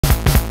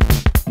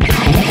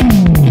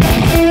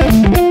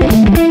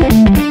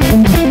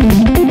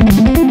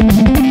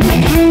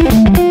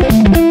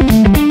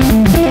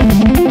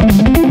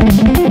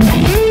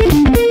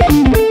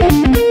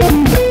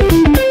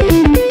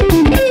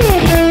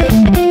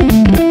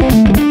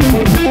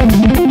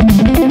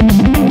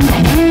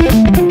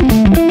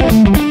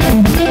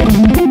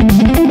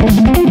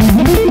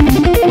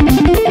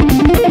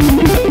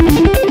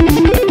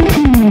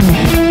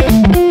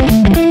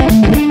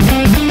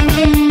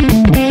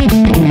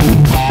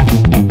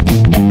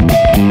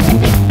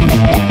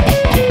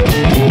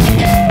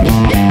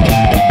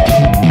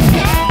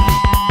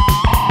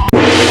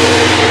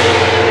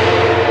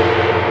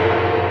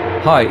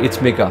Hi,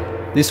 it's Mika.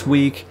 This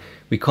week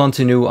we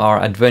continue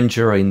our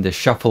adventure in the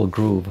shuffle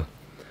groove.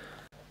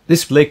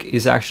 This lick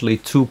is actually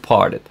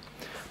two-parted.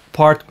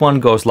 Part 1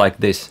 goes like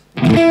this.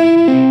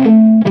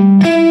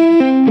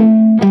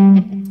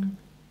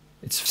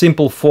 It's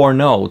simple 4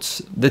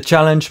 notes. The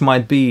challenge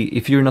might be,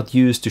 if you're not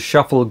used to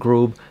shuffle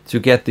groove, to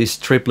get this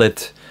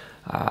triplet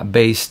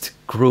based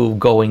groove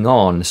going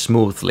on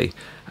smoothly.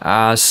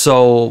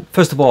 So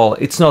first of all,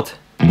 it's not,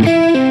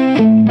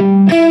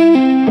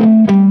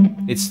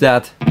 it's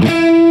that.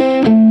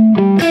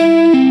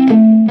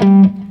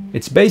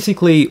 It's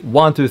basically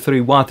 1 2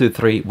 3 1 2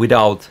 3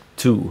 without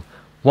 2.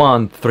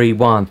 1 3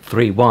 1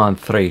 3 1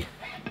 3.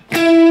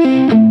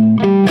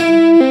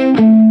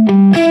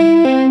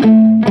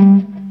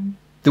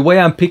 The way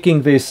I'm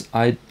picking this,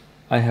 I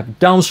have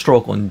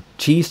downstroke on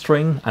G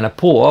string and a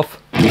pull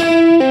off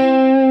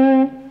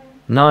 9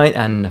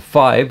 and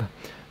 5.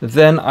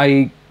 Then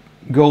I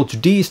go to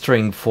D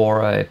string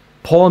for a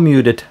palm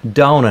muted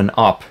down and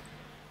up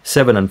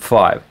 7 and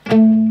 5.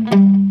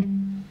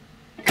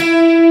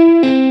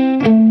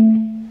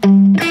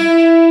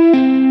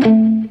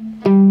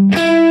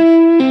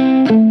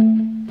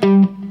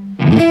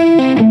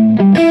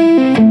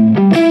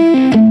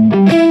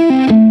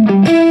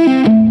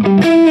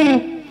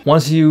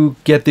 Once you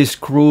get this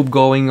groove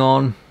going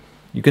on,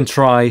 you can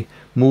try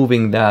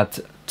moving that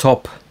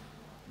top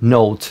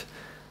note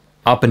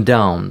up and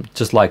down,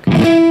 just like.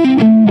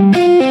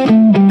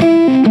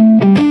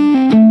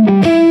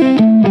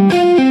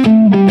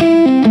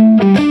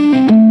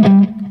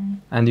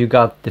 And you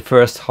got the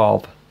first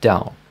half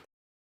down.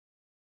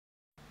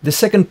 The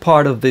second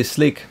part of this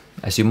lick,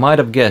 as you might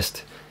have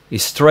guessed,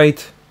 is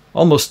straight,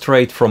 almost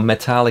straight from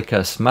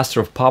Metallica's Master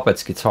of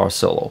Puppets guitar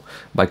solo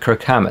by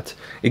Kirk Hammett.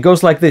 It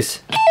goes like this.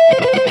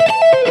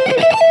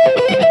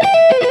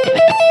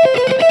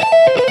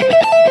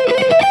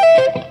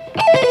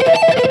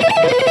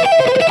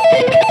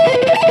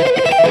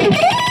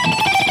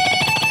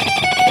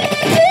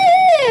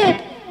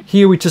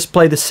 Here we just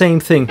play the same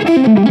thing.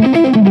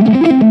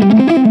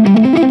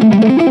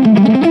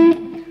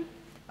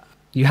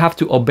 You have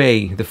to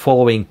obey the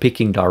following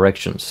picking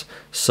directions.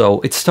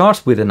 So it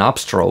starts with an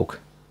upstroke.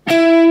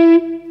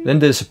 Then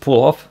there's a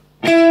pull off.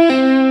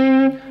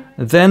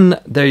 Then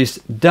there is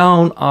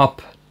down,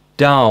 up,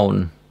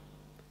 down,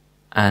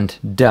 and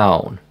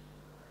down.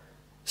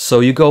 So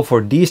you go for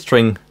D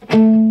string.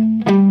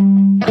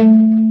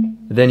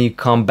 Then you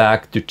come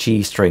back to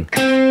G string.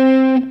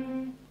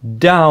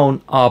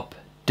 Down, up,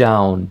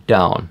 down,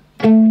 down.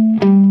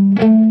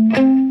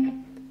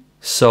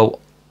 So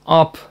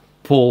up,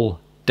 pull,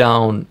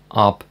 down,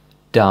 up,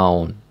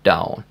 down,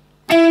 down.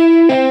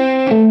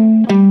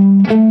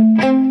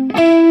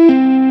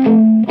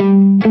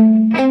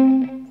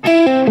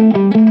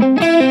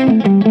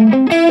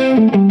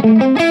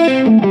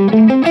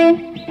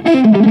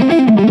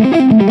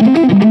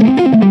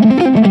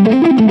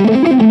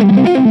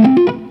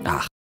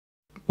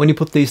 When you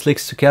put these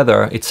licks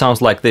together, it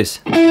sounds like this.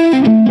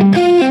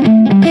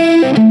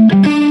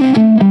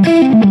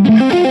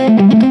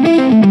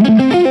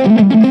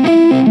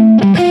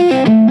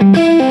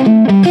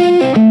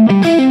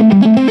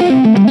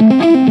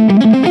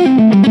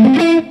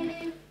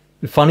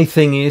 The funny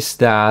thing is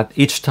that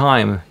each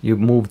time you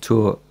move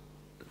to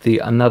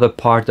another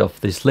part of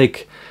this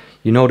lick,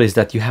 you notice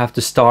that you have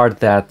to start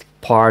that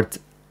part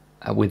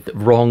with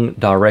wrong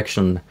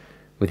direction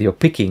with your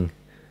picking.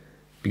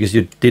 Because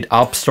you did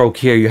upstroke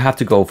here, you have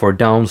to go for a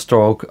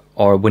downstroke,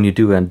 or when you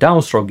do a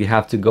downstroke, you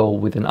have to go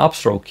with an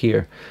upstroke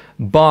here.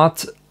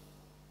 But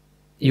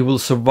you will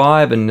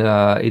survive, and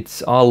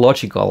it's all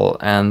logical.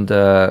 And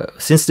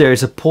since there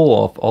is a pull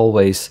off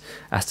always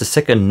as the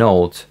second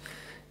note,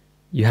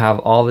 you have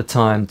all the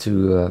time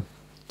to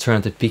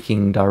turn the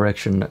picking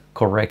direction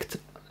correct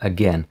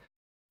again.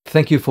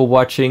 Thank you for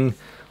watching.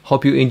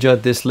 Hope you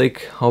enjoyed this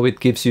lick. Hope it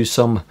gives you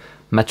some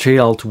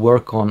material to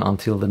work on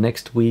until the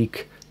next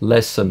week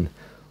lesson.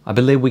 I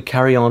believe we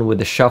carry on with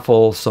the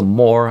shuffle some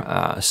more,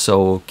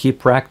 so keep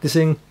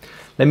practicing.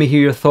 Let me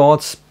hear your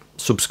thoughts.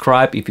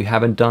 Subscribe if you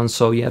haven't done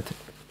so yet.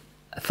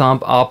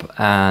 Thumb up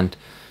and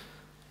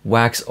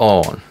wax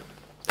on.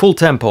 Full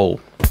tempo.